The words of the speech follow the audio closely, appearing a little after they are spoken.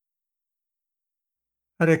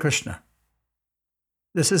Hare Krishna.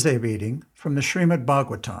 This is a reading from the Srimad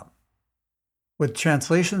Bhagavatam, with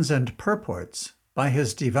translations and purports by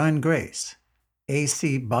His Divine Grace,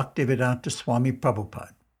 A.C. Bhaktivedanta Swami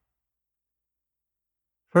Prabhupada.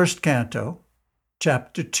 First Canto,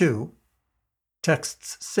 Chapter 2,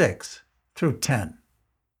 Texts 6 through 10.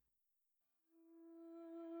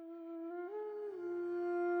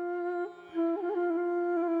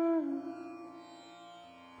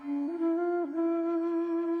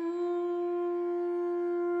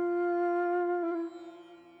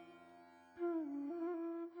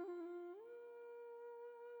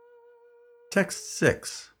 Text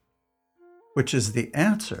 6, which is the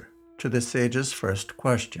answer to the sage's first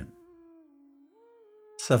question.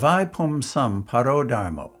 Savai pumsam paro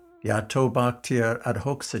dharmo yato bhaktir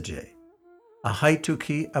adhoksaje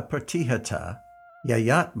ahaituki apratihata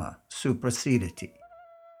yayatma suprasiditi.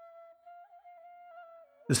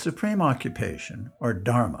 The supreme occupation, or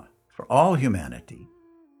dharma, for all humanity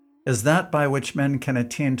is that by which men can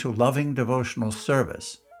attain to loving devotional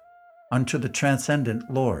service unto the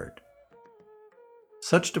transcendent Lord.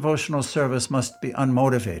 Such devotional service must be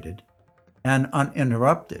unmotivated and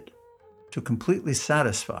uninterrupted to completely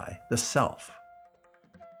satisfy the self.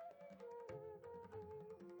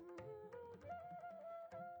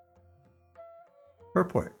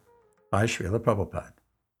 Purport by Srila Prabhupada.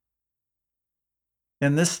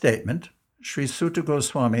 In this statement, Sri Suta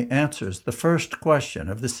Goswami answers the first question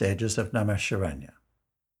of the sages of Naimisharanya.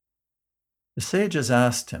 The sages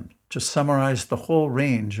asked him to summarize the whole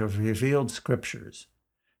range of revealed scriptures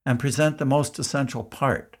and present the most essential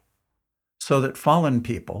part, so that fallen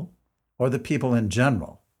people, or the people in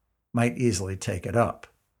general, might easily take it up.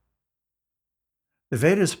 The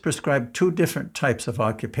Vedas prescribe two different types of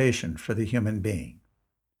occupation for the human being.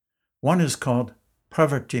 One is called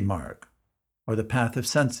Pravrti Marg, or the path of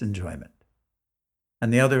sense enjoyment,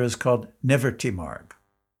 and the other is called Nivritti Marg,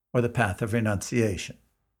 or the path of renunciation.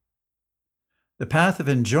 The path of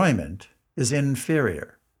enjoyment is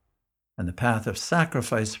inferior, and the path of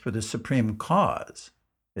sacrifice for the supreme cause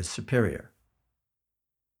is superior.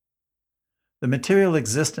 The material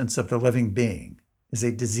existence of the living being is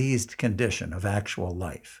a diseased condition of actual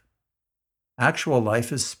life. Actual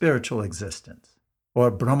life is spiritual existence,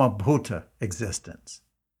 or Brahmabhuta existence,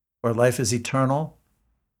 where life is eternal,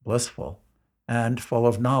 blissful, and full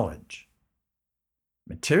of knowledge.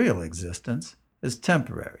 Material existence is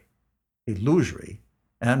temporary, illusory,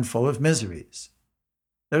 and full of miseries.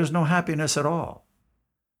 There is no happiness at all.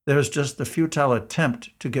 There is just the futile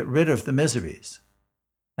attempt to get rid of the miseries,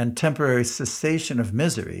 and temporary cessation of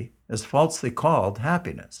misery is falsely called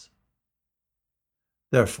happiness.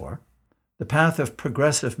 Therefore, the path of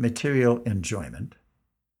progressive material enjoyment,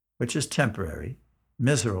 which is temporary,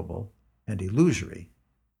 miserable, and illusory,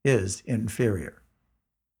 is inferior.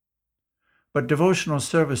 But devotional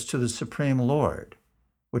service to the Supreme Lord,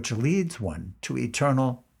 which leads one to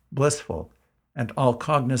eternal, blissful, and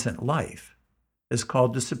all-cognizant life, is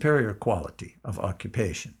called the superior quality of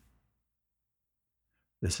occupation.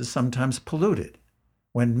 This is sometimes polluted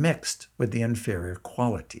when mixed with the inferior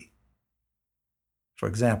quality. For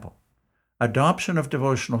example, adoption of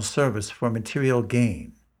devotional service for material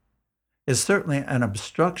gain is certainly an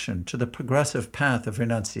obstruction to the progressive path of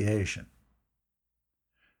renunciation.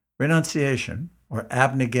 Renunciation, or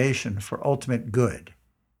abnegation for ultimate good,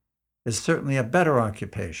 is certainly a better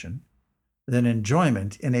occupation than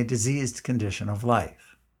enjoyment in a diseased condition of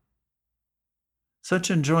life.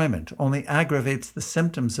 Such enjoyment only aggravates the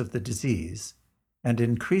symptoms of the disease and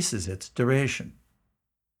increases its duration.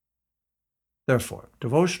 Therefore,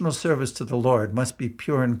 devotional service to the Lord must be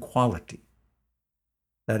pure in quality,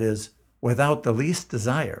 that is, without the least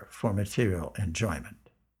desire for material enjoyment.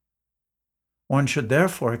 One should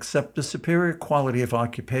therefore accept the superior quality of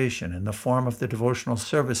occupation in the form of the devotional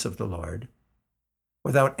service of the Lord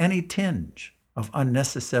without any tinge of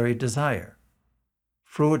unnecessary desire,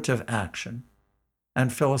 fruitive action,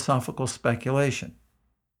 and philosophical speculation.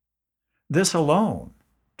 This alone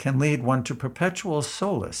can lead one to perpetual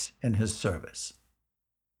solace in his service.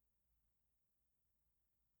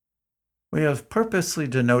 We have purposely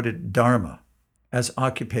denoted dharma as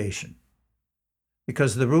occupation,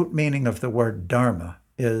 because the root meaning of the word dharma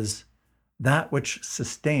is that which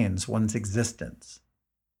sustains one's existence.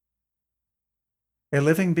 A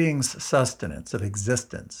living being's sustenance of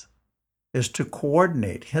existence is to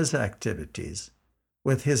coordinate his activities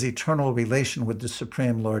with his eternal relation with the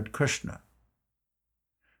Supreme Lord Krishna.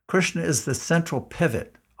 Krishna is the central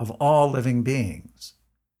pivot of all living beings,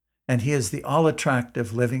 and he is the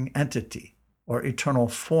all-attractive living entity, or eternal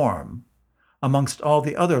form, amongst all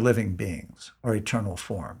the other living beings, or eternal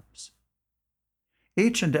forms.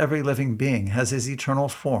 Each and every living being has his eternal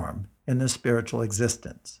form in the spiritual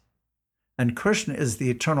existence, and Krishna is the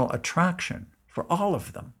eternal attraction for all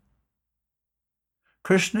of them.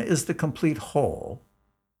 Krishna is the complete whole,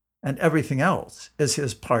 and everything else is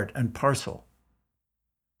his part and parcel.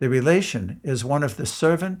 The relation is one of the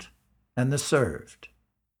servant and the served.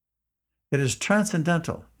 It is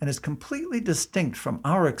transcendental and is completely distinct from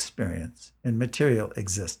our experience in material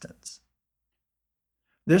existence.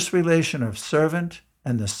 This relation of servant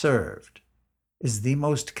and the served is the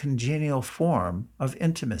most congenial form of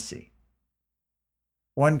intimacy.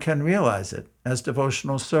 One can realize it as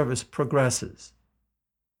devotional service progresses.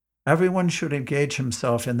 Everyone should engage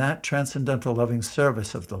himself in that transcendental loving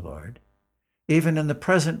service of the Lord, even in the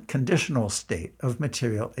present conditional state of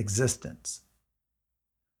material existence.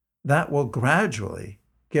 That will gradually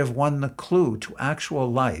give one the clue to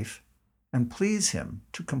actual life and please him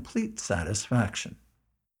to complete satisfaction.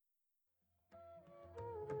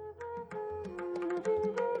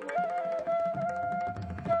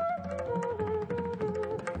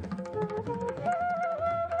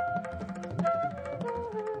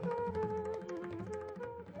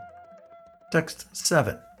 Text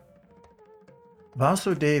 7.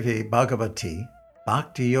 Vasudevi Bhagavati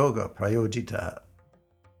Bhakti Yoga Prayojita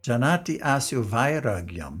Janati Asu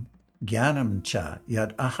Vairagyam Jnanam Cha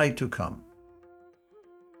Yad Ahaitukam.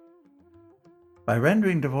 By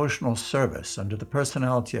rendering devotional service under the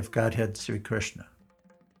personality of Godhead Sri Krishna,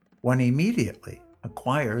 one immediately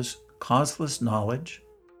acquires causeless knowledge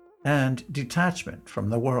and detachment from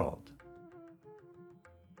the world.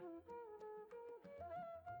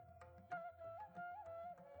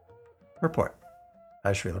 Purport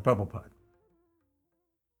by Srila Prabhupada.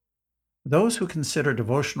 Those who consider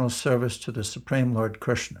devotional service to the Supreme Lord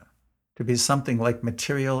Krishna to be something like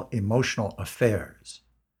material emotional affairs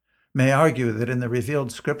may argue that in the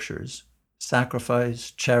revealed scriptures,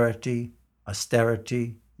 sacrifice, charity,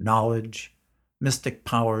 austerity, knowledge, mystic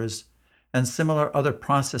powers, and similar other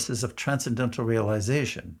processes of transcendental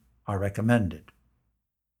realization are recommended.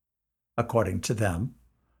 According to them,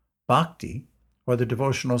 bhakti, or the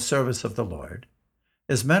devotional service of the Lord,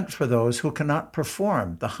 is meant for those who cannot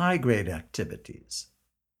perform the high-grade activities.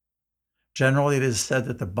 Generally, it is said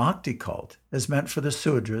that the bhakti cult is meant for the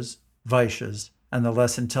Sudras, Vaishyas, and the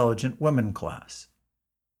less intelligent women class.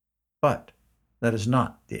 But that is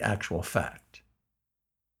not the actual fact.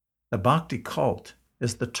 The bhakti cult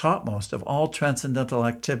is the topmost of all transcendental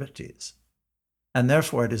activities, and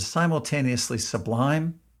therefore it is simultaneously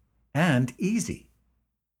sublime and easy.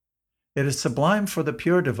 It is sublime for the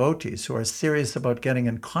pure devotees who are serious about getting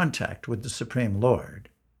in contact with the Supreme Lord,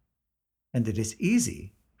 and it is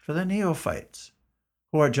easy for the neophytes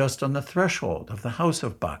who are just on the threshold of the house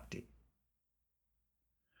of bhakti.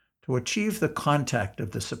 To achieve the contact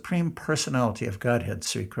of the Supreme Personality of Godhead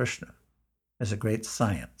Sri Krishna is a great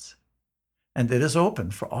science, and it is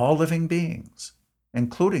open for all living beings,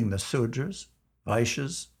 including the Sudras,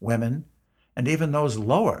 Vaishyas, women, and even those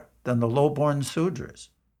lower than the low-born Sudras.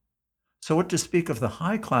 So what to speak of the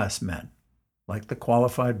high-class men, like the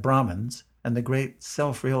qualified Brahmins and the great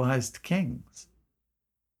self-realized kings?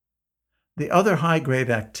 The other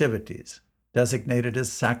high-grade activities, designated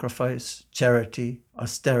as sacrifice, charity,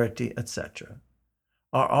 austerity, etc.,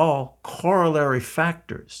 are all corollary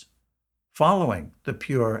factors following the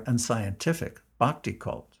pure and scientific bhakti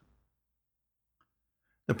cult.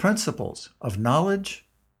 The principles of knowledge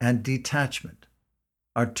and detachment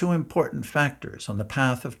are two important factors on the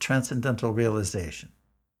path of transcendental realization.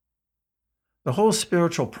 The whole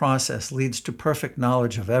spiritual process leads to perfect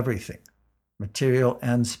knowledge of everything, material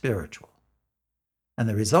and spiritual. And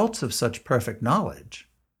the results of such perfect knowledge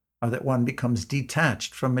are that one becomes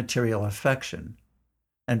detached from material affection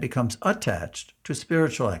and becomes attached to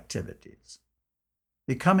spiritual activities.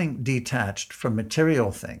 Becoming detached from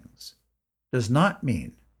material things does not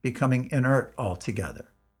mean becoming inert altogether,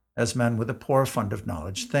 as men with a poor fund of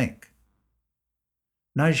knowledge think.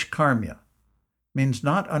 Naishkarmya means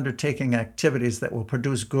not undertaking activities that will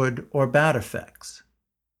produce good or bad effects.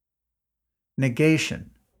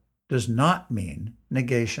 Negation does not mean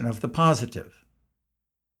negation of the positive.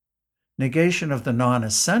 Negation of the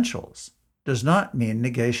non-essentials does not mean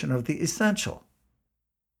negation of the essential.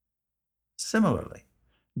 Similarly,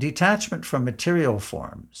 detachment from material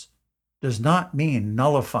forms does not mean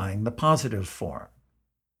nullifying the positive form.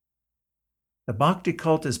 The bhakti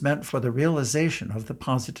cult is meant for the realization of the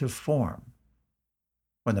positive form.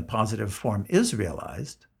 When the positive form is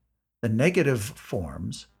realized, the negative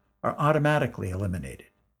forms are automatically eliminated.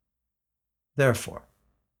 Therefore,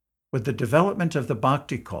 with the development of the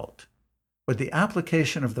bhakti cult, with the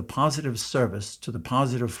application of the positive service to the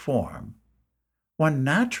positive form, one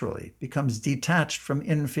naturally becomes detached from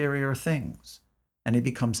inferior things, and he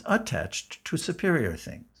becomes attached to superior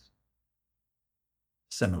things.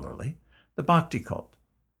 Similarly, the bhakti cult,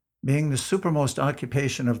 being the supermost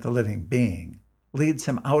occupation of the living being, leads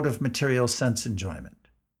him out of material sense enjoyment.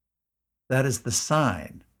 That is the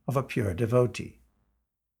sign of a pure devotee.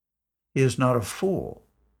 He is not a fool,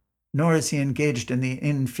 nor is he engaged in the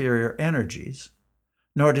inferior energies,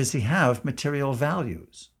 nor does he have material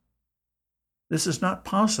values. This is not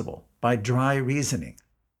possible by dry reasoning.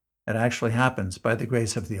 It actually happens by the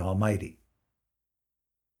grace of the Almighty.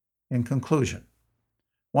 In conclusion,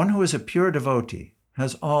 one who is a pure devotee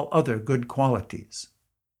has all other good qualities,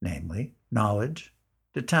 namely knowledge,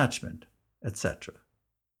 detachment, etc.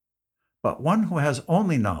 But one who has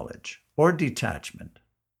only knowledge or detachment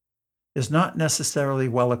is not necessarily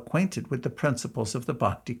well acquainted with the principles of the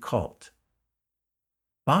bhakti cult.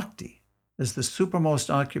 Bhakti is the supermost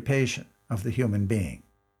occupation of the human being.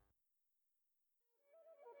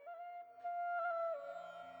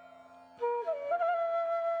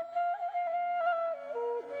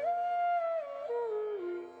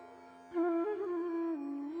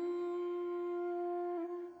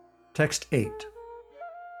 Text 8.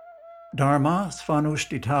 Dharma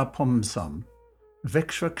svanushtita pumsam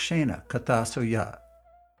vikshrakshena katasuya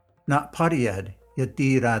na pariyad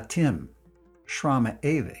yadiratim shrama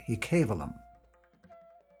eva hi kevalam.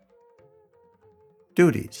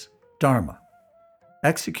 Duties, dharma,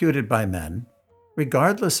 executed by men,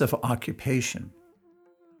 regardless of occupation,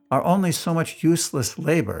 are only so much useless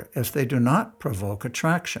labor if they do not provoke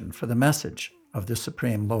attraction for the message of the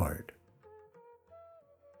Supreme Lord.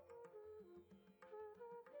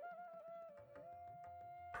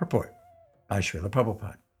 Purport by Srila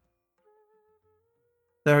Prabhupada.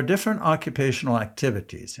 There are different occupational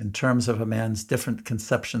activities in terms of a man's different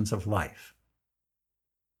conceptions of life.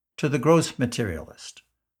 To the gross materialist,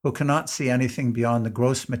 who cannot see anything beyond the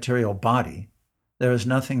gross material body, there is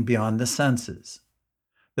nothing beyond the senses.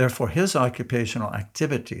 Therefore, his occupational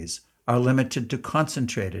activities are limited to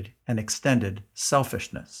concentrated and extended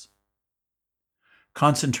selfishness.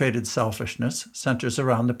 Concentrated selfishness centers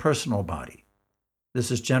around the personal body.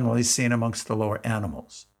 This is generally seen amongst the lower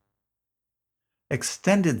animals.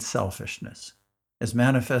 Extended selfishness is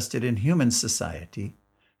manifested in human society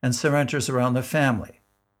and centers around the family,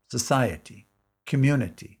 society,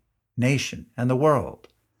 community, nation, and the world,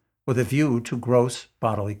 with a view to gross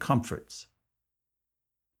bodily comforts.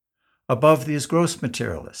 Above these gross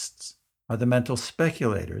materialists are the mental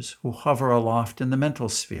speculators who hover aloft in the mental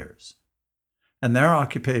spheres, and their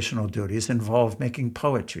occupational duties involve making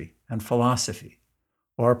poetry and philosophy,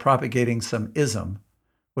 or propagating some ism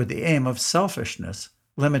with the aim of selfishness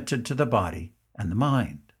limited to the body and the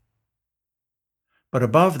mind. But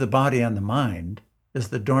above the body and the mind is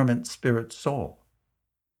the dormant spirit soul,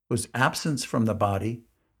 whose absence from the body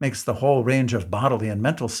makes the whole range of bodily and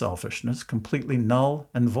mental selfishness completely null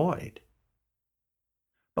and void.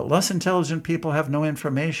 But less intelligent people have no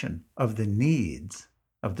information of the needs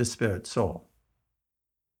of the spirit soul.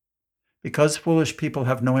 Because foolish people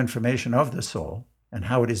have no information of the soul and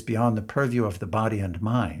how it is beyond the purview of the body and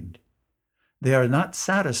mind, they are not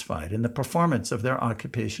satisfied in the performance of their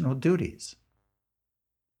occupational duties.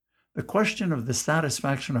 The question of the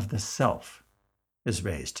satisfaction of the self is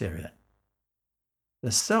raised herein.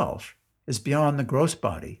 The self is beyond the gross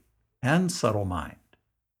body and subtle mind.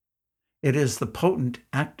 It is the potent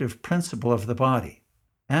active principle of the body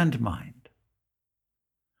and mind.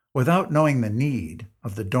 Without knowing the need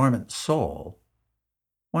of the dormant soul,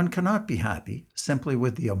 one cannot be happy simply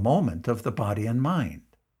with the moment of the body and mind.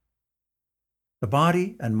 The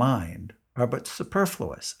body and mind are but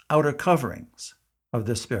superfluous outer coverings of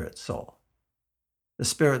the spirit soul. The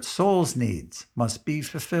spirit soul's needs must be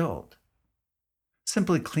fulfilled.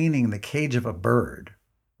 Simply cleaning the cage of a bird,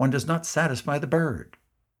 one does not satisfy the bird.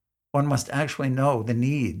 One must actually know the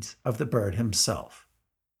needs of the bird himself.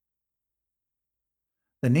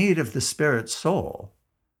 The need of the spirit soul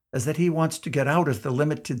is that he wants to get out of the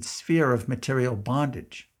limited sphere of material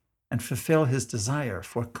bondage and fulfill his desire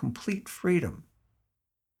for complete freedom.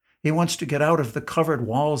 He wants to get out of the covered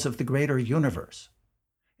walls of the greater universe.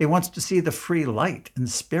 He wants to see the free light and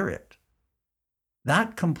spirit.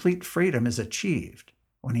 That complete freedom is achieved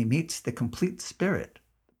when he meets the complete spirit,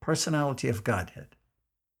 the personality of Godhead.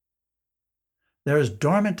 There is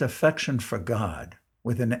dormant affection for God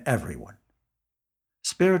within everyone.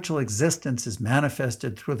 Spiritual existence is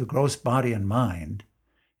manifested through the gross body and mind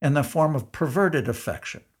in the form of perverted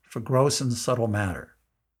affection for gross and subtle matter.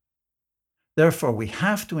 Therefore, we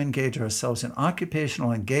have to engage ourselves in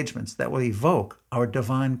occupational engagements that will evoke our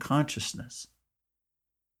divine consciousness.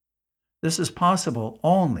 This is possible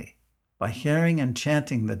only by hearing and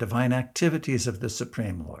chanting the divine activities of the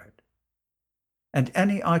Supreme Lord. And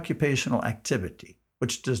any occupational activity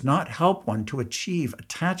which does not help one to achieve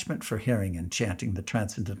attachment for hearing and chanting the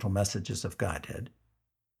transcendental messages of Godhead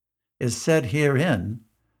is said herein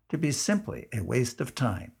to be simply a waste of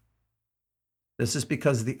time. This is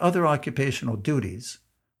because the other occupational duties,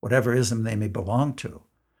 whatever ism they may belong to,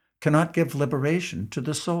 cannot give liberation to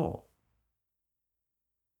the soul.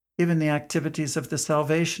 Even the activities of the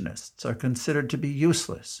Salvationists are considered to be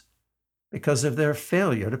useless because of their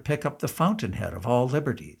failure to pick up the fountainhead of all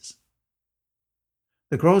liberties.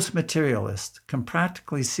 The gross materialist can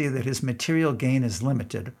practically see that his material gain is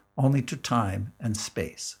limited only to time and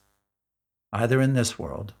space, either in this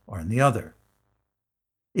world or in the other.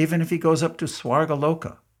 Even if he goes up to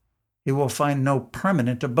Swargaloka, he will find no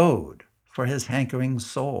permanent abode for his hankering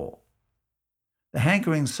soul. The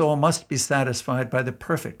hankering soul must be satisfied by the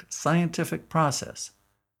perfect scientific process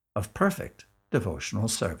of perfect devotional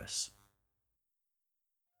service.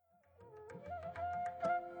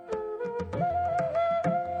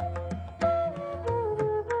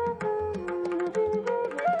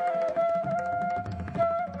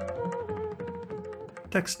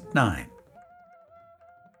 Text 9.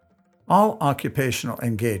 All occupational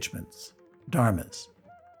engagements, dharmas,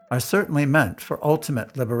 are certainly meant for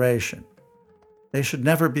ultimate liberation. They should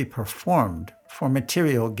never be performed for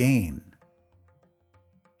material gain.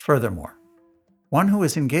 Furthermore, one who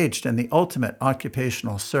is engaged in the ultimate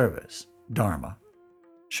occupational service, dharma,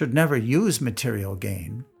 should never use material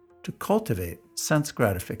gain to cultivate sense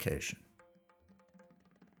gratification.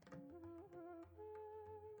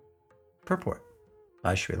 Purport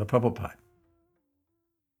by Srila Prabhupada.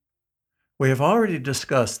 We have already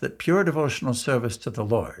discussed that pure devotional service to the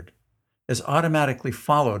Lord is automatically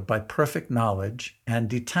followed by perfect knowledge and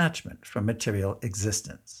detachment from material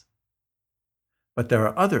existence. But there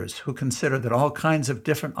are others who consider that all kinds of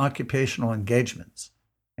different occupational engagements,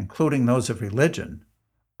 including those of religion,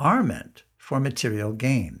 are meant for material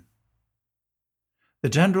gain. The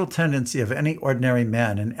general tendency of any ordinary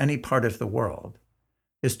man in any part of the world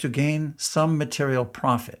is to gain some material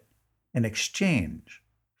profit in exchange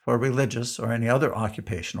for religious or any other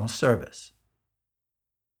occupational service.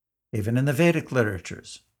 Even in the Vedic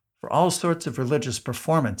literatures, for all sorts of religious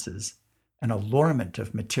performances, an allurement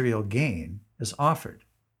of material gain is offered,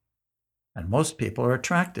 and most people are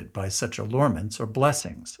attracted by such allurements or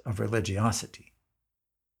blessings of religiosity.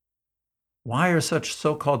 Why are such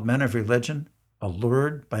so-called men of religion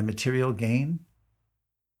allured by material gain?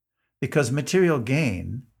 Because material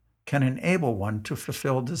gain can enable one to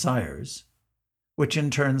fulfill desires, which in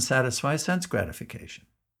turn satisfy sense gratification.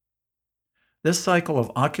 This cycle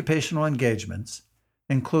of occupational engagements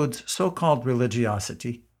includes so-called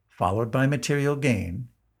religiosity, followed by material gain,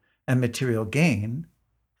 and material gain,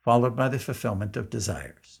 followed by the fulfillment of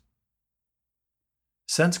desires.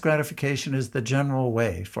 Sense gratification is the general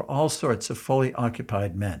way for all sorts of fully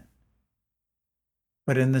occupied men.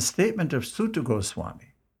 But in the statement of Suta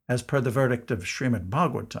Goswami, as per the verdict of Srimad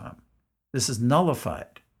Bhagavatam, this is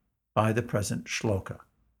nullified by the present shloka.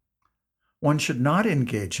 One should not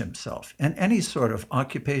engage himself in any sort of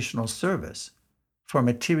occupational service for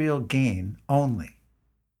material gain only,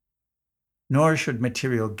 nor should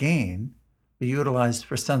material gain be utilized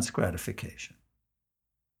for sense gratification.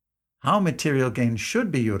 How material gain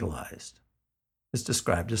should be utilized is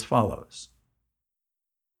described as follows.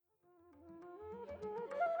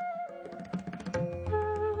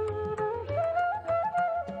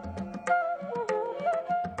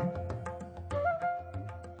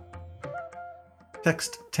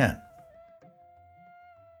 Text 10.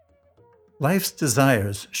 Life's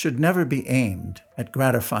desires should never be aimed at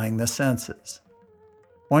gratifying the senses.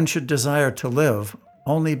 One should desire to live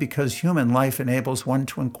only because human life enables one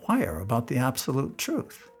to inquire about the absolute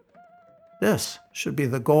truth. This should be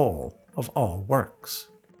the goal of all works.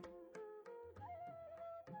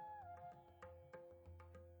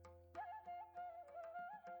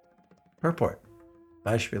 Purport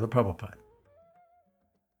by Srila Prabhupada.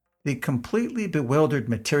 The completely bewildered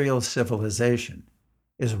material civilization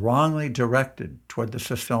is wrongly directed toward the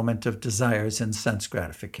fulfillment of desires in sense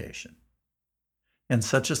gratification. In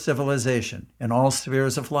such a civilization, in all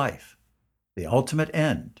spheres of life, the ultimate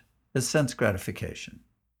end is sense gratification.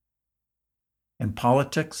 In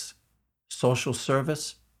politics, social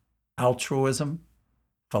service, altruism,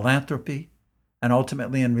 philanthropy, and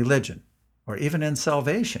ultimately in religion, or even in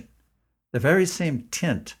salvation, the very same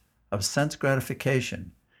tint of sense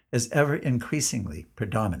gratification is ever increasingly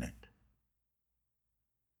predominant.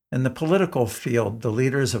 In the political field, the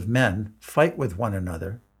leaders of men fight with one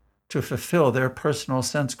another to fulfill their personal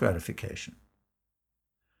sense gratification.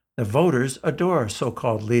 The voters adore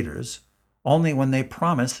so-called leaders only when they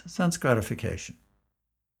promise sense gratification.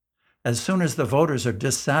 As soon as the voters are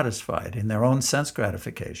dissatisfied in their own sense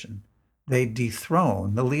gratification, they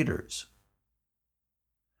dethrone the leaders.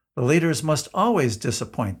 The leaders must always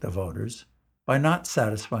disappoint the voters by not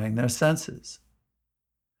satisfying their senses.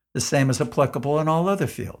 The same is applicable in all other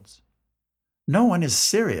fields. No one is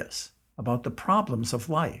serious about the problems of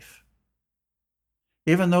life.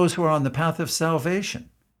 Even those who are on the path of salvation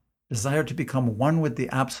desire to become one with the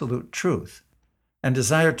absolute truth and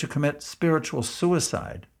desire to commit spiritual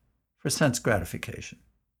suicide for sense gratification.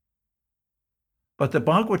 But the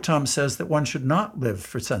Bhagavatam says that one should not live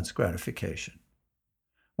for sense gratification.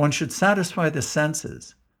 One should satisfy the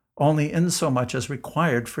senses only insomuch as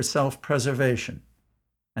required for self-preservation,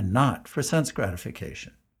 and not for sense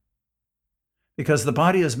gratification. Because the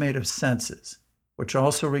body is made of senses, which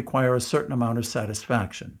also require a certain amount of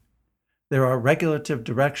satisfaction, there are regulative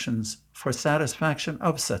directions for satisfaction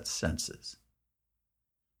of such senses.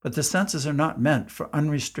 But the senses are not meant for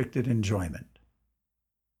unrestricted enjoyment.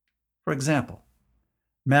 For example,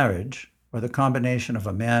 marriage, or the combination of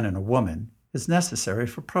a man and a woman, is necessary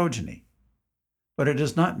for progeny, but it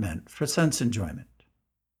is not meant for sense enjoyment.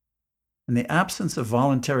 In the absence of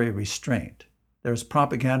voluntary restraint, there is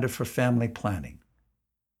propaganda for family planning.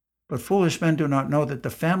 But foolish men do not know that the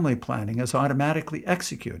family planning is automatically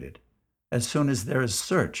executed as soon as there is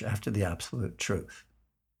search after the absolute truth.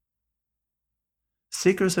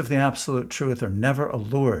 Seekers of the absolute truth are never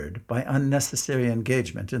allured by unnecessary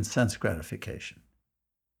engagement in sense gratification,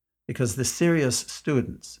 because the serious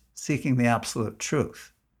students seeking the absolute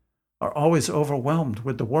truth are always overwhelmed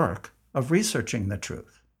with the work of researching the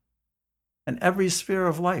truth. In every sphere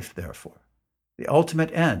of life, therefore, the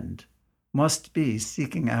ultimate end must be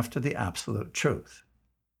seeking after the absolute truth.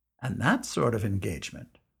 And that sort of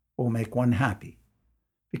engagement will make one happy,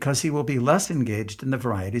 because he will be less engaged in the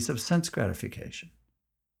varieties of sense gratification.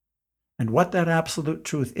 And what that absolute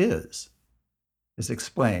truth is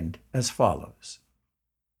explained as follows.